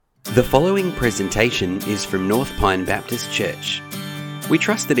The following presentation is from North Pine Baptist Church. We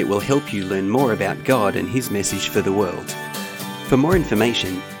trust that it will help you learn more about God and His message for the world. For more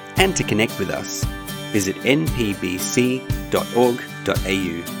information and to connect with us, visit npbc.org.au.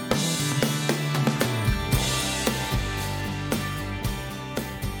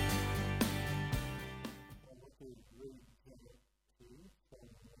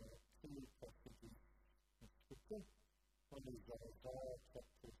 One is Isaiah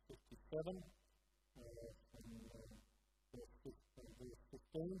chapter 57, verse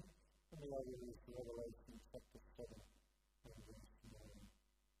 15, and the other is Revelation chapter 7, verse 9.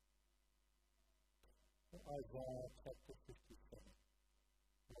 Isaiah chapter 57.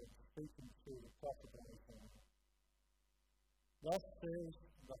 I'm speaking to the prophet Isaiah. Thus says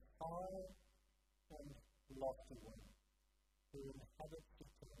the high and lofty one, who inhabits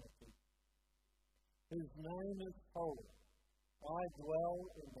eternity, whose name is holy. I dwell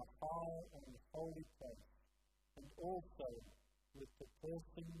in the high and holy place, and also with the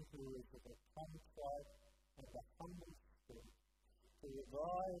person who is of a contrite and a humble spirit, to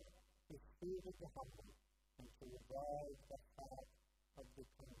revive the spirit of the humble, and to revive the heart of the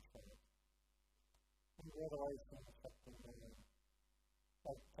contrite. In Revelation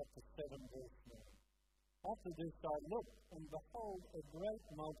chapter 7, verse 9. After this I looked, and behold, a great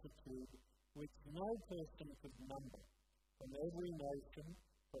multitude which no person could number, from every nation,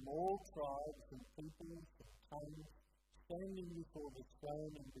 from all tribes and peoples and tongues, standing before the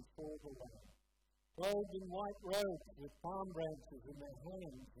throne and before the Lamb, clothed in white robes with palm branches in their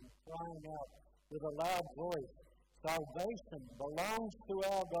hands, and crying out with a loud voice, Salvation belongs to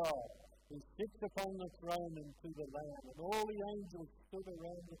our God, who sits upon the throne and to the Lamb. And all the angels stood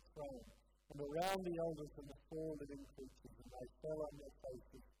around the throne, and around the elders and the four living creatures, and they fell on their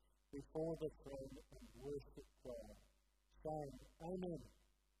faces before the throne and worshipped God, saying, Amen.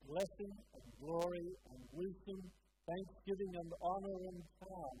 Blessing and glory and wisdom, thanksgiving and honor and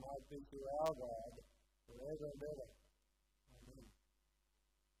power might be to our God forever and ever. Amen.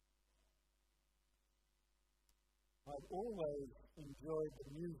 I've always enjoyed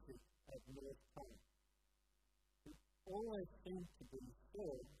the music at North Pine. It always seemed to be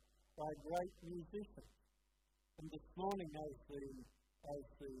served by great musicians. And this morning as the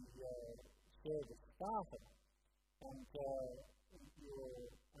service started, and your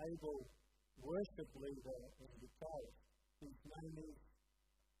able worship leader and guitarist, his name is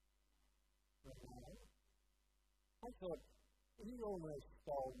Renee. I thought, he almost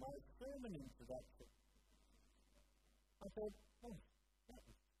stole my sermon introduction. I thought,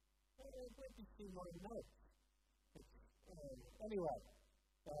 where did you see my notes? Anyway,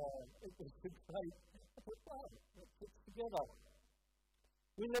 it was a great, let's put together.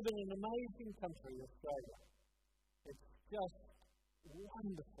 We live in an amazing country, Australia. It's just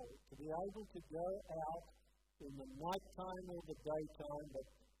wonderful to be able to go out in the night time or the daytime, but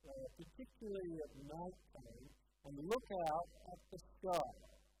particularly at night time, and look out at the sky.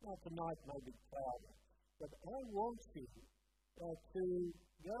 Now tonight may be cloudy, but I want you to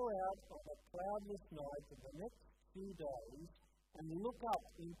go out on a cloudless night in the next few days and look up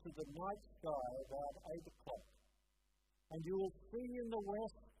into the night sky about 8 o'clock. And you will see in the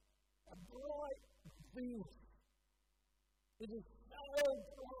west a bright Venus. It is so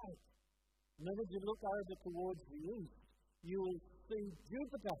bright. And then as you look over towards the east, you will see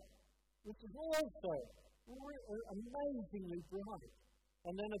Jupiter, which is also amazingly bright.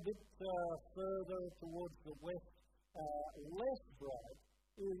 And then a bit further towards the west, less bright,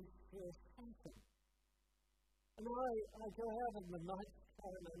 is Saturn. And I go out in the night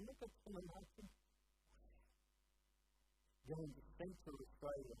sky and I look at some and I think, going to central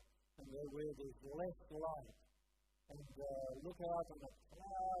Australia, and where there's less light, and look out on a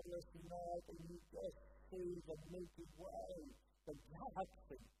cloudless night, and you just see the Milky Way, the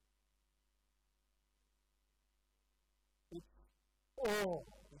galaxy. It's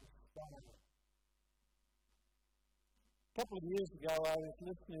awe-inspiring. A couple of years ago, I was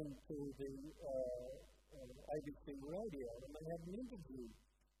listening to the ABC radio, and they had an interview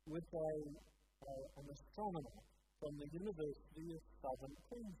with an astronomer from the University of Southern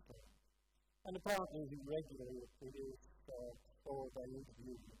Queensland. And apparently he regularly appears for the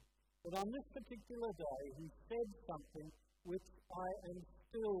interview. But on this particular day, he said something which I am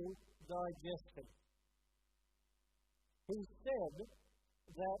still digesting. He said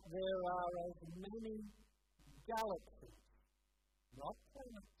that there are as many galaxies, not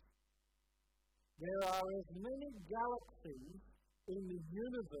planets. There are as many galaxies in the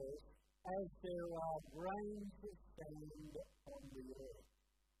universe as there are grains of sand on the earth.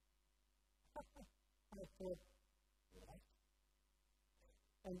 I thought, right?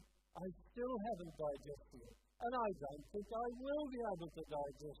 And I still haven't digested it. And I don't think I will be able to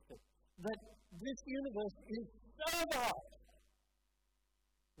digest it. That this universe is so vast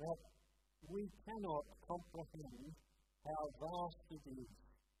that we cannot comprehend how vast it is.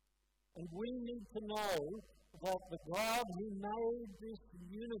 And we need to know that the God who made this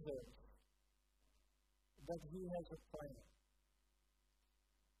universe, that he has a plan.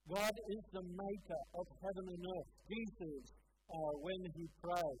 God is the maker of heaven and earth. Jesus, when he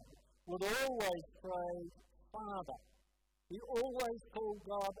prayed, would always pray, Father. He always called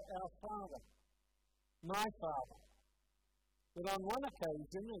God our Father, my Father. But on one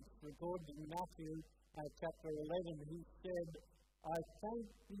occasion, it's recorded in Matthew chapter 11, he said, I thank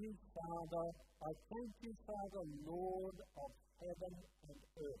you, Father, Lord of heaven and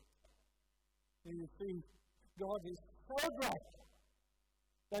earth. You see, God is so great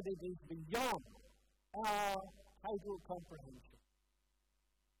that it is beyond our total comprehension.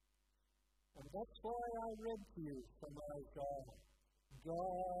 And that's why I read to you from Isaiah.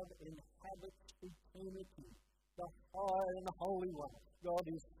 God inhabits eternity, the high and holy one. God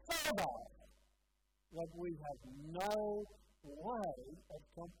is so vast that we have no way of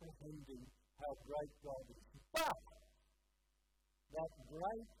comprehending how great God is. But that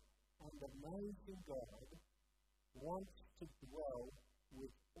great and amazing God wants to dwell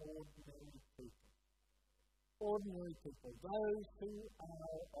with ordinary people. Ordinary people, those who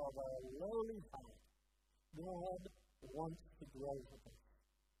are of a lowly heart. God wants to dwell with us.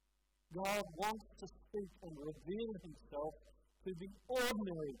 God wants to speak and reveal himself to the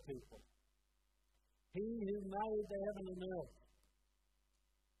ordinary people. He who made the heaven and earth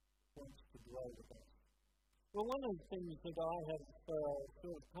wants to dwell with us. Well, one of the things that I have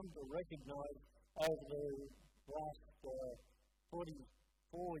sort of come to recognize over the last 44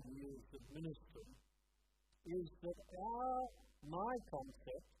 years of ministry is that my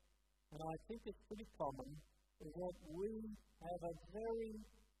concept, and I think it's pretty common, is that we have a very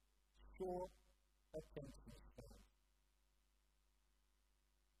short attention span.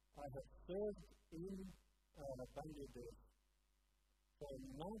 I have served in Bangladesh from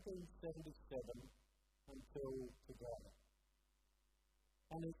 1977 until today.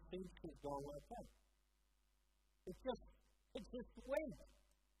 And it seems to have gone like that. It just went.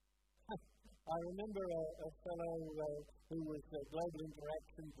 I remember a fellow who was the Global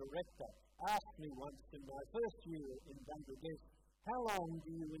Interaction Director asked me once in my first year in Bangladesh, how long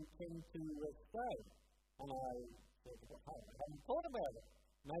do you intend to stay? And I said, well, I haven't thought about it.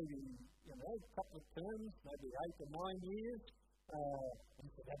 Maybe, a couple of terms, maybe 8 or 9 years. He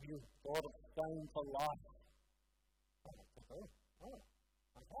said, have you thought of staying for life? I said,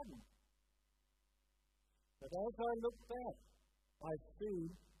 I hadn't. But as I look back, I see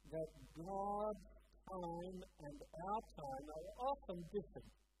that God's time and our time are often different.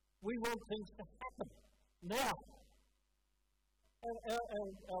 We want things to happen now.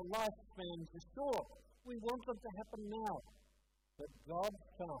 Our lifespans are short. We want them to happen now. But God's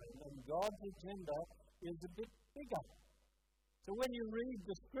time and God's agenda is a bit bigger. So when you read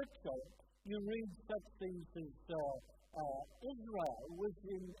the scripture, you read such things as Israel was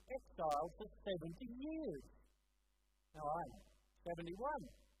in exile for 70 years. Now I'm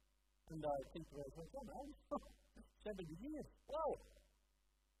 71. And I think to myself, 70 years. Whoa!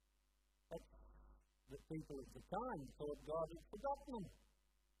 That's the people at the time thought God had forgotten them.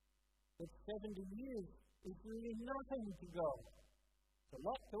 But 70 years is really nothing to God. It's a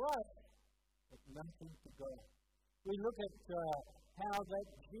lot to us, but nothing to God. We look at how that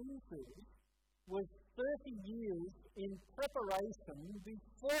Jesus was 30 years in preparation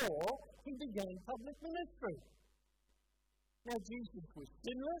before he began public ministry. Now Jesus was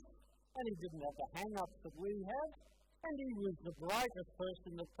sinless, and he didn't have the hang-ups that we have, and he was the brightest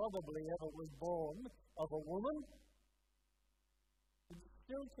person that probably ever was born of a woman. It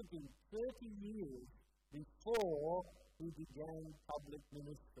still took him 30 years before he began public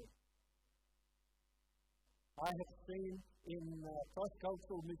ministry. I have seen in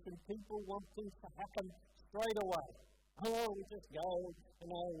cross-cultural mission people want things to happen straight away. Oh, we just go,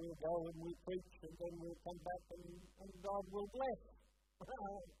 we'll go and we preach, and then we'll come back and God will bless.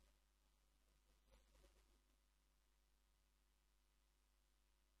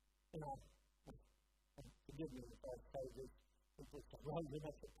 Forgive me if I say this, people say, well, you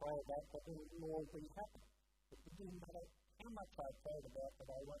have to pray about that, and it will all be happen. But it doesn't matter how much I prayed about that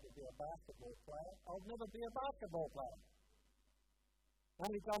I want to be a basketball player, I'll never be a basketball player. The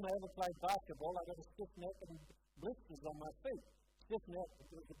only time I ever played basketball, I got a stiff neck and blisters on my feet. Stiff neck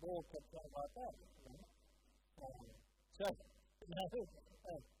because the ball kept out like that. So,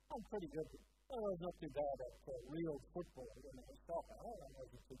 I'm pretty good. I was not too bad at real football when I was soccer. I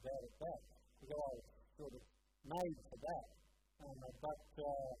wasn't too bad at that because I was sort of made for that.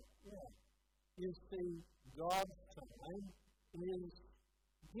 You see, God's time is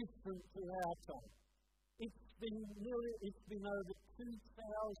different to our time. It's been over 2,000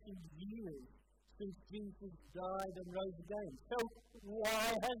 years since Jesus died and rose again. So why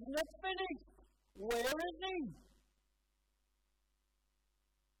hasn't it finished? Where is he?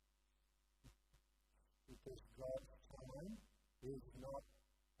 Because God's time is not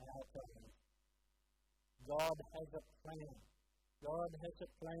our time. God has a plan. God has a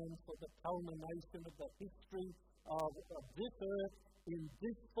plan for the culmination of the history of this earth in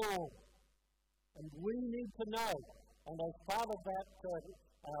this form. And we need to know. And as part of that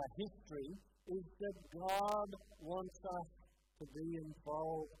history is that God wants us to be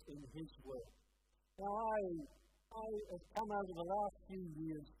involved in his work. Now, I have come over the last few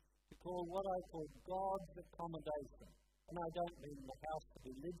years to call what I call God's accommodation. And I don't mean the house that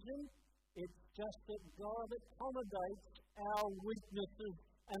he lives in. It's just that God accommodates our weaknesses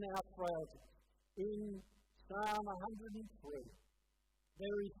and our frailties. In Psalm 103,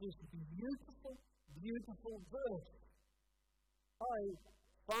 there is this beautiful, beautiful verse. I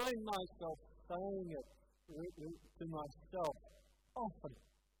find myself saying it to myself often.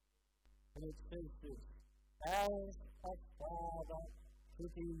 And it says this: as a father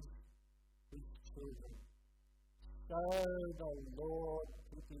pities his children, so the Lord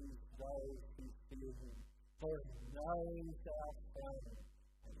pities those who fear him. For he knows our frame,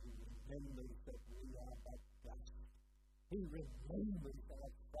 and he remembers that we are but dust. He remembers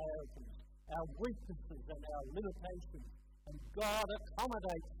our frailties, our weaknesses and our limitations, and God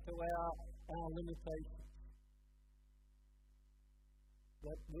accommodates to our limitations.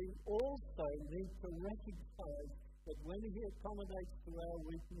 But we also need to recognize that when he accommodates to our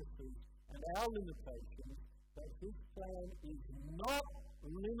weaknesses and our limitations, that his plan is not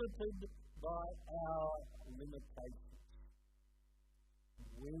limited by our limitations.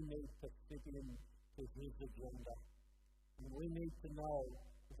 We need to fit in to his agenda. And we need to know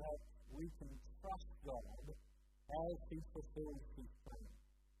that we can trust God as he fulfills his plan.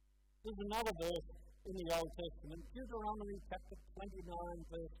 There's another verse in the Old Testament, Deuteronomy chapter 29,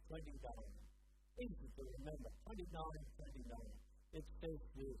 verse 29. Easy to remember, 29:29. It says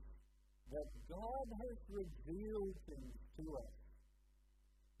this: that God has revealed things to us,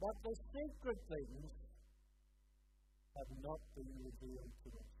 but the secret things have not been revealed to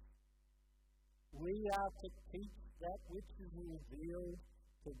us. We are to teach that which is revealed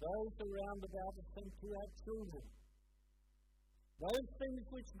to those around about us and to our children. Those things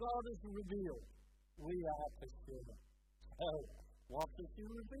which God has revealed, we are to share. So, what has he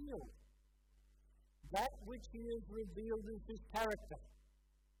revealed? That which he has revealed is his character.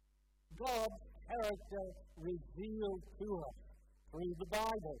 God's character revealed to us through the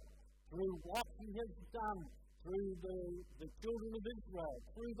Bible, through what he has done, through the children of Israel,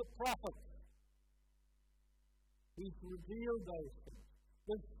 through the prophets. He's revealed those things.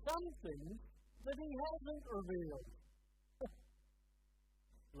 There's some things that he hasn't revealed.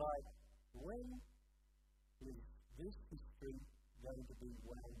 Like, when is this history going to be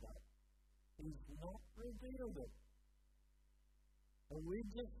wound up? He's not revealed it. And we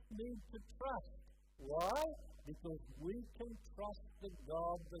just need to trust. Why? Because we can trust the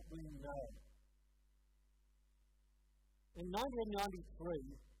God that we know. In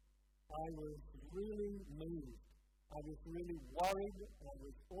 1993, I was really moved. I was really worried. I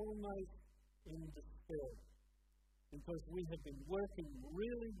was almost in despair. Because we had been working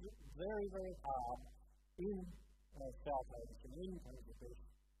really very, very hard in South Asia, in Bangladesh.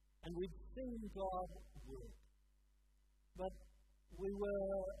 And we'd seen God work. But we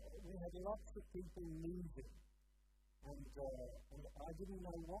had lots of people leaving. And I didn't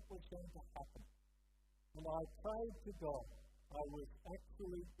know what was going to happen. And I prayed to God. I was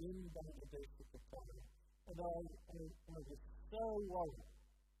actually in Bangladesh at the time. And I was so worried.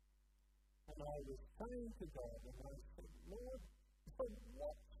 And I was praying to God. And I said, Lord,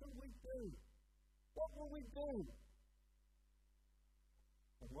 what should we do? What will we do?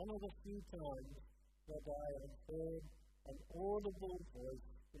 And one of the few times that I had heard an audible voice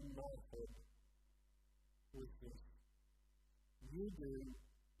in my head was this: you do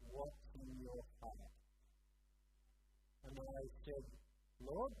what's in your heart. And I said,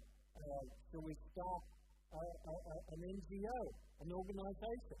 Lord, shall we start an NGO, an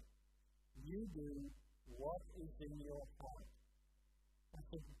organization? You do what is in your heart. I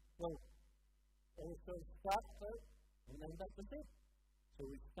said, well, so start first, and then that was it. So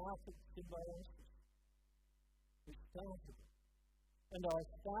we started Symbiosis. We started it. And I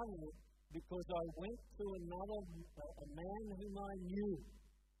started it because I went to a man whom I knew.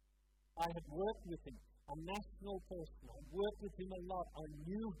 I had worked with him, a national person. I worked with him a lot. I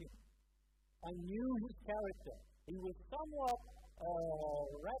knew him. I knew his character. He was somewhat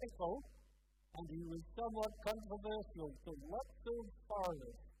radical, and he was somewhat controversial to lots of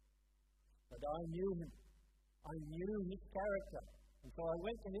foreigners. But I knew him. I knew his character. And so I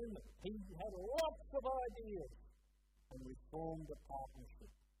went to him. He had lots of ideas. And we formed a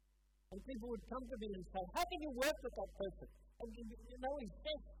partnership. And people would come to me and say, how can you work with that person? And you know, he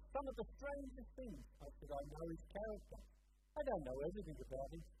says some of the strangest things. I said, I know his character. I don't know everything about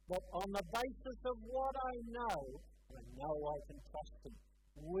him. But on the basis of what I know I can trust him.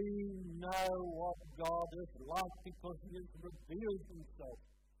 We know what God is like because he has revealed himself.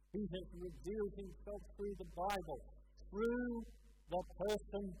 He has revealed himself through the Bible, through the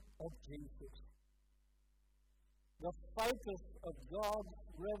person of Jesus. The focus of God's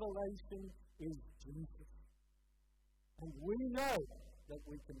revelation is Jesus. And we know that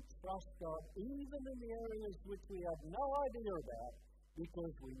we can trust God even in the areas which we have no idea about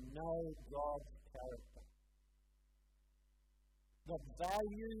because we know God's character. The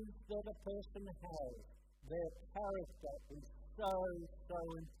values that a person has, their character is so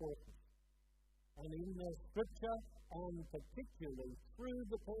important. And in the Scripture, and particularly through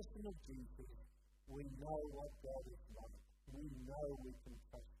the person of Jesus, we know what God is like. We know we can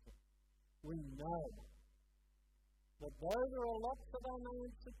trust him. We know that though there are lots of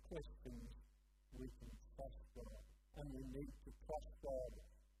unanswered questions, we can trust God. And we need to trust God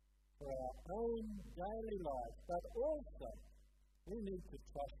for our own daily life, but also we need to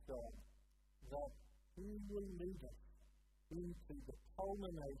trust God that he will lead us into the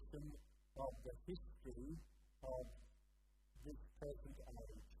culmination of the history of this present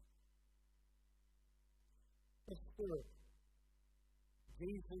age. The Spirit.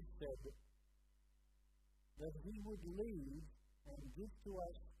 Jesus said that he would lead and give to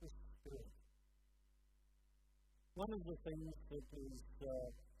us the Spirit. One of the things that is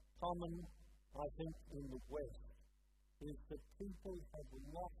common, I think, in the West is that people have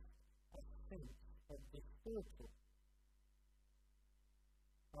lost a sense of the spiritual.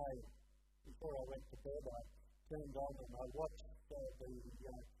 Before I went to bed, I turned on and I watched the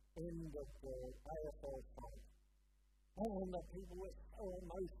end of the AFL fight. And the people were so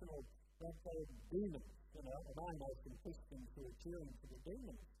emotional that they were demons, and I know some Christians who are cheering for the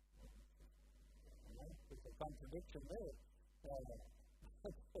demons. There's a contradiction there.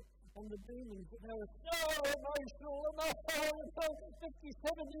 And the demons, they were so emotional, and they were 57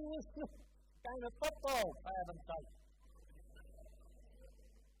 years game of football, for heaven's sake.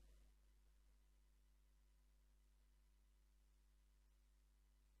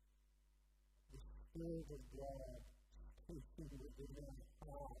 The Spirit of God speaking within our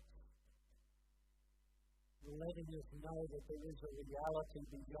hearts, letting us know that there is a reality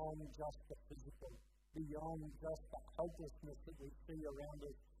beyond just the physical, beyond just the hopelessness that we see around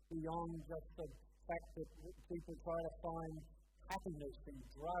us, beyond just the fact that people try to find happiness in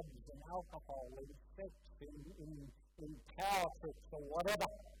drugs and alcohol and sex in power trips or whatever.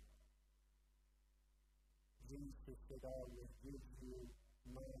 Jesus said, I will give you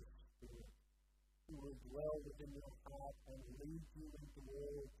my Spirit. He will dwell within your heart and lead you into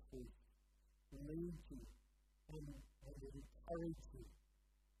all truth. Lead you and encourage you.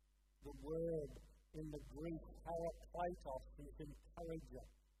 The word in the Greek, parakletos, is encourager,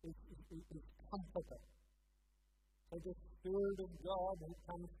 is comforter. So the Spirit of God who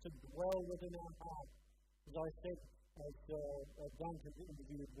comes to dwell within our hearts, as I said, as Duncan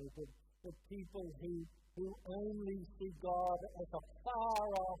interviewed me, the people who only see God as a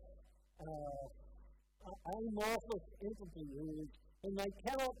far-off, amorphous entity whom they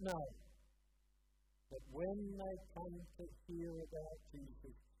cannot know. But when they come to hear about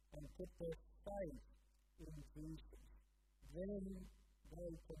Jesus and put their faith in Jesus, then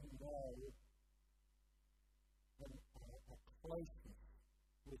they can know a closeness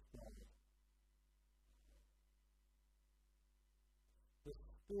with God. The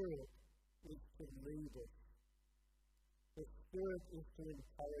Spirit is to lead us. The Spirit is to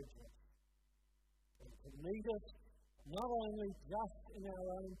encourage us. And to lead us not only just in our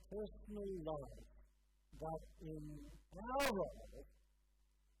own personal lives, but in our role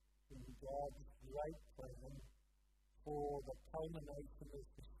in God's great plan for the culmination of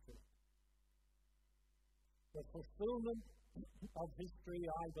history. The fulfillment of history,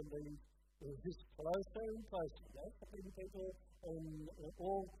 I believe, is closer and closer. There's been people in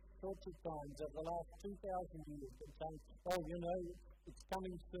all sorts of times over the last 2,000 years that say, it's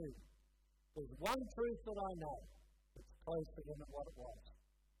coming soon. There's one truth that I know. It's closer than what it was.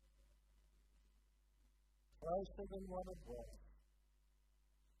 closer than what it was.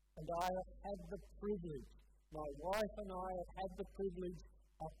 And I have had the privilege, my wife and I have had the privilege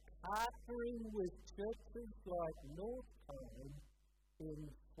of partnering with churches like North Pine in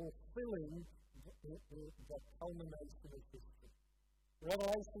fulfilling the culmination of history.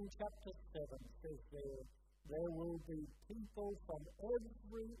 Revelation chapter 7 says there will be people from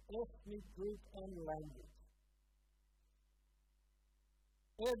every ethnic group and language.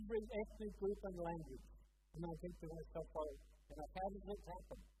 Every ethnic group and language. And I think to myself, how does it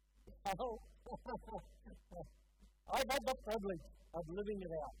happen? I've had the privilege of living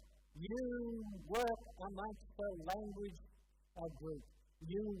it out. You work amongst the language group.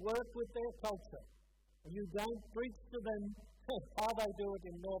 You work with their culture. You don't preach to them how they do it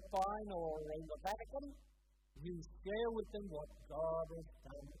in North Pine or in the Vatican. You share with them what God has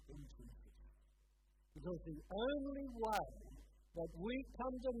done in Jesus. Because the only way that we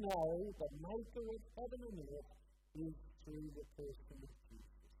come to know the maker of heaven and earth is through the person of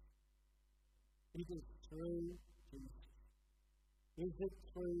Jesus. It is through Jesus. Is it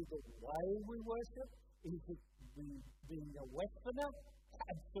through the way we worship? Is it being a Westerner?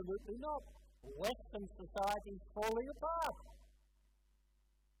 Absolutely not. Western society is falling apart.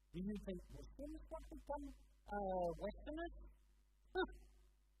 Do you think Muslims want to become Westerners?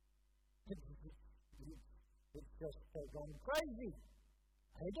 It's just gone crazy.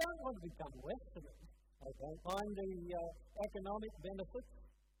 They don't want to become Westerners. They don't mind the economic benefits,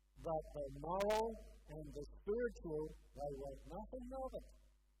 but the moral and the spiritual, they want nothing of it.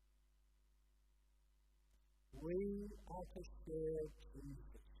 We are to share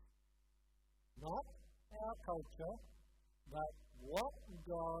Jesus. Not our culture, but what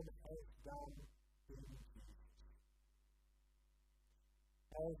God has done in Jesus.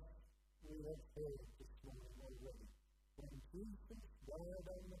 As we have heard this morning already, when Jesus died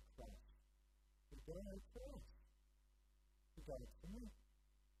on the cross, He died for us. He died for me.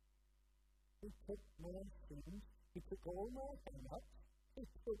 He took my sins, He took all my hang-ups, He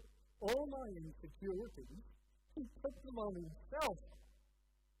took all my insecurities, He took them on Himself,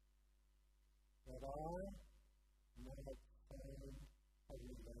 that I might find a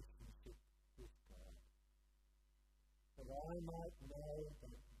relationship with God. That I might know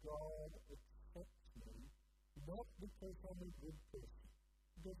that God accepts me, not because I'm a good person,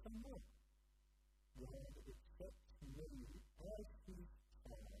 because I'm not. God accepts me as His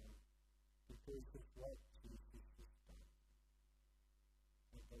child because of what Jesus has done.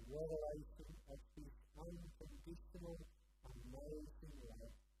 And the revelation of His unconditional, amazing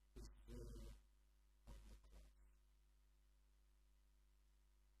love is there on the cross.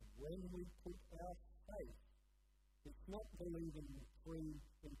 And when we put our faith, it's not believing in three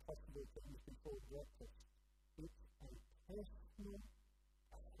impossible things before breakfast. It's a personal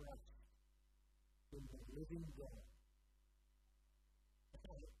trust in the living God.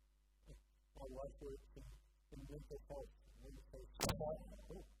 My wife works in mental health.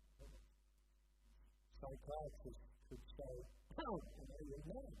 Psychiatrists could say,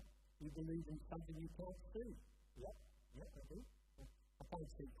 you believe in something you can't see. Yep, I do. I can't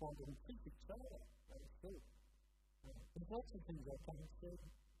see quantum physics either. That's true. There's lots of things I can't see,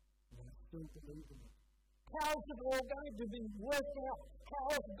 and I still believe in it. How's it all going to be worked out? How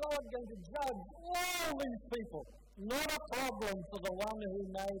is God going to judge all these people? Not a problem for the one who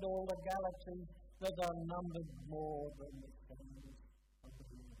made all the galaxies that are numbered more than the sands of the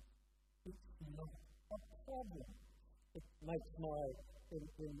earth. It's not a problem. It makes in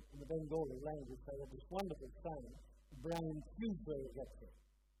the Bengali language, they have this wonderful saying, brain fuse gets it.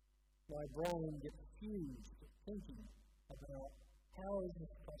 My brain gets fused thinking about how is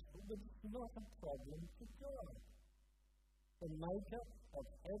this possible, but it's not a problem for God. The maker of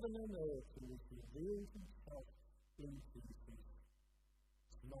heaven and earth who has revealed Himself in Jesus.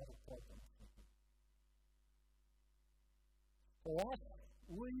 It's not a problem for Him. For us,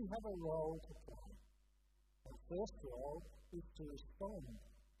 we have a role to play. Our first role is to respond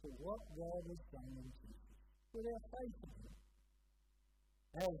to what God has done in Jesus with our faith in Him.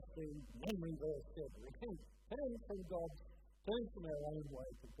 As the memory verse said, turn from our own way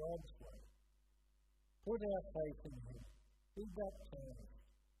to God's way. Put our faith in Him, be baptized,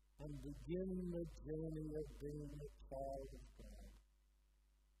 and begin the journey of being a child of God.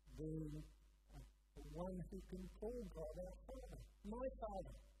 Being the one who can call God our Father, my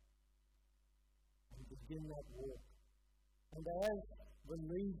Father. And begin that walk. And as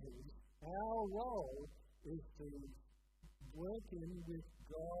believers, our role is to work in with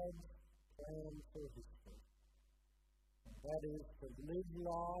God's plan for history. And that is to live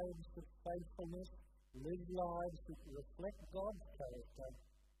lives of faithfulness, live lives that reflect God's character,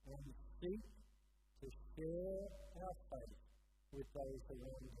 and seek to share our faith with those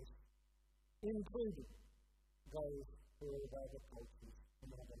around us, including those who are of other cultures and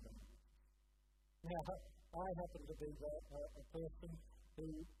other languages. Now, I happen to be a person who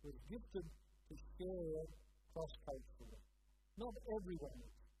was gifted to share cross-culturally. Not everyone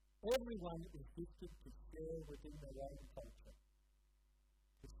is. Everyone is gifted to share within their own culture,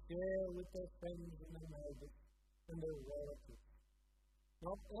 to share with their friends and their neighbours and their relatives.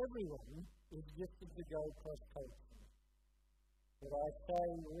 Not everyone is gifted to go cross-culturally. But I say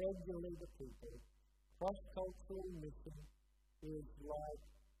regularly to people, cross-cultural mission is like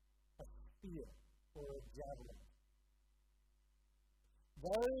a spear or a javelin.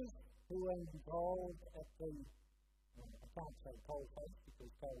 Those who are involved at the, I can't say coalface because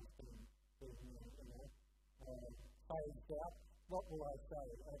coal's been phased out. What will I say?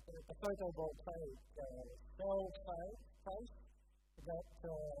 The photovoltaic cell phase,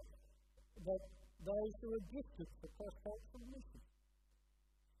 that those who are gifted for cross-cultural mission.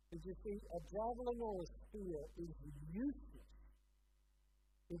 Because you see, a javelin or a spear is useless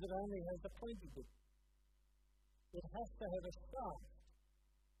if it only has a pointy bit. It has to have a shaft.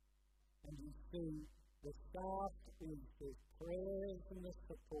 And you see, the shaft is the prayers and the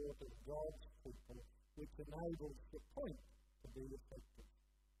support of God's people, which enables the point to be effective.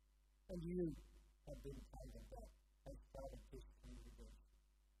 And you have been part of that as part of this congregation.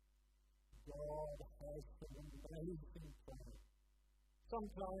 God has some amazing plan.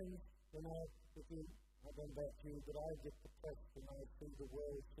 Sometimes, I don't know about you, but I get depressed when I see the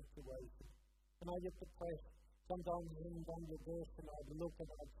world situation. And I get depressed. Sometimes in Bangladesh, and I'd look and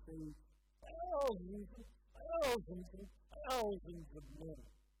I'd see thousands of men.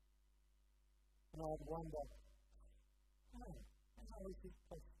 And I'd wonder, how is this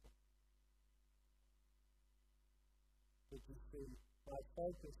possible? But you see, my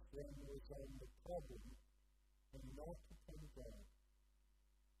focus then was on the problem and not upon God.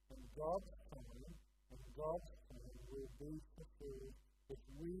 And God's plan will be fulfilled if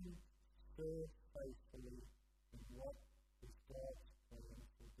we serve faithfully in what is God's plan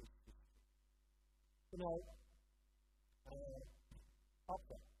for this system.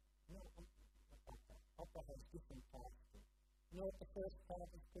 Opera has different parts to it. You know what the first part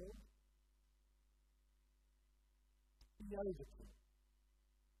is called? The overture.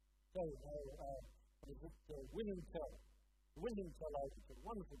 Winning Tell. Winning Tell overture.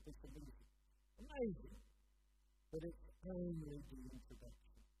 Wonderful piece of music. Amazing. But it's only the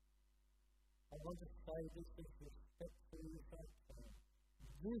introduction. I want to say this as respectfully as I can.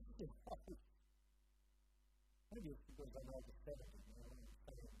 This is maybe it's because I'm over 70 now and I'm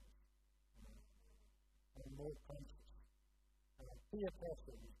saying this. I'm more conscious. Peer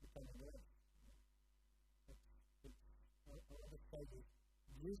pressure is becoming worse. I want to say this.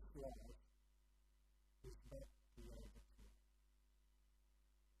 This life is not the overture.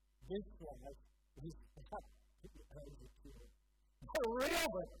 This life is not the overture. The real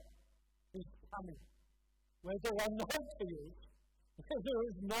one is coming. Where there are no tears, where there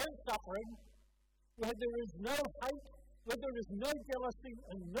is no suffering, where there is no hate, where there is no jealousy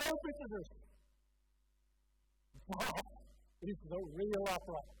and no bitterness. That is the real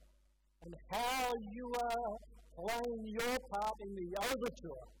opera. And how you are playing your part in the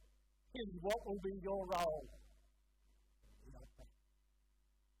overture is what will be your role.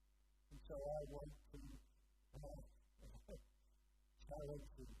 And so I want to challenge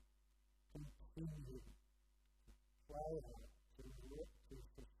you to continue to play hard, to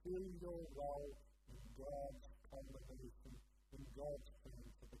fulfill your role in God's combination, in God's plan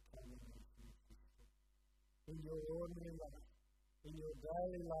for the combination system. In your ordinary life, in your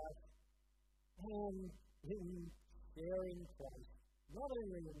daily life, and in sharing Christ, not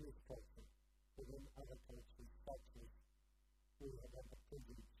only in this culture, but in other cultures, such as we have had the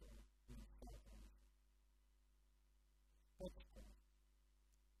privilege of in South Asia. Let's pray.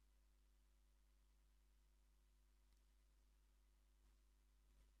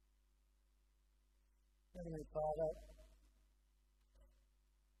 Heavenly Father,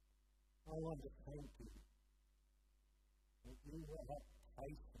 I want to thank you that you have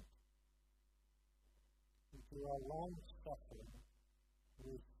patience, that you are long-suffering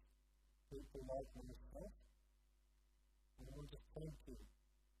with people like myself. I want to thank you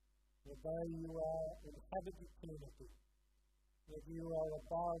that though you are inhabit eternity, that you are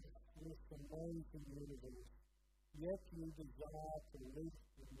above this amazing universe, yet you desire to live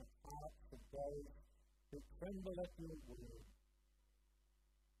in the hearts of those who tremble at your word,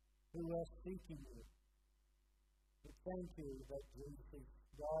 who are seeking you. We thank you that Jesus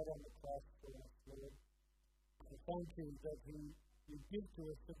died on the cross for us, Lord. We thank you that you give to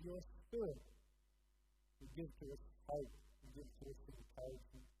us of your Spirit, You give to us hope. You give to us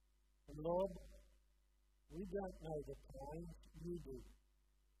encouragement. And Lord, we don't know the times, you do.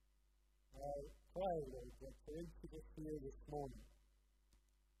 I pray, Lord, that for each of us here this morning,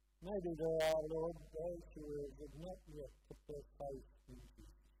 maybe there are, Lord, those who have not yet put their faith in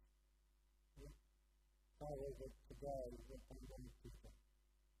Jesus. Pray that today that they may do that.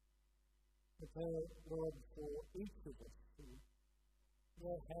 I pray, Lord, for each of us who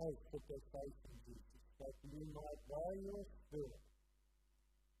has put their faith in Jesus, that you might, by your Spirit,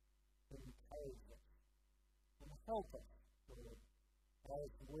 encourage us and help us, Lord, as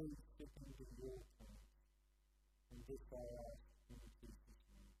we sit into your time. And this I ask in Jesus'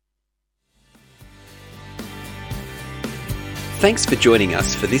 name. Thanks for joining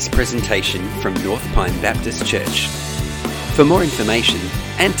us for this presentation from North Pine Baptist Church. For more information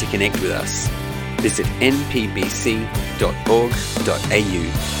and to connect with us, visit npbc.org.au.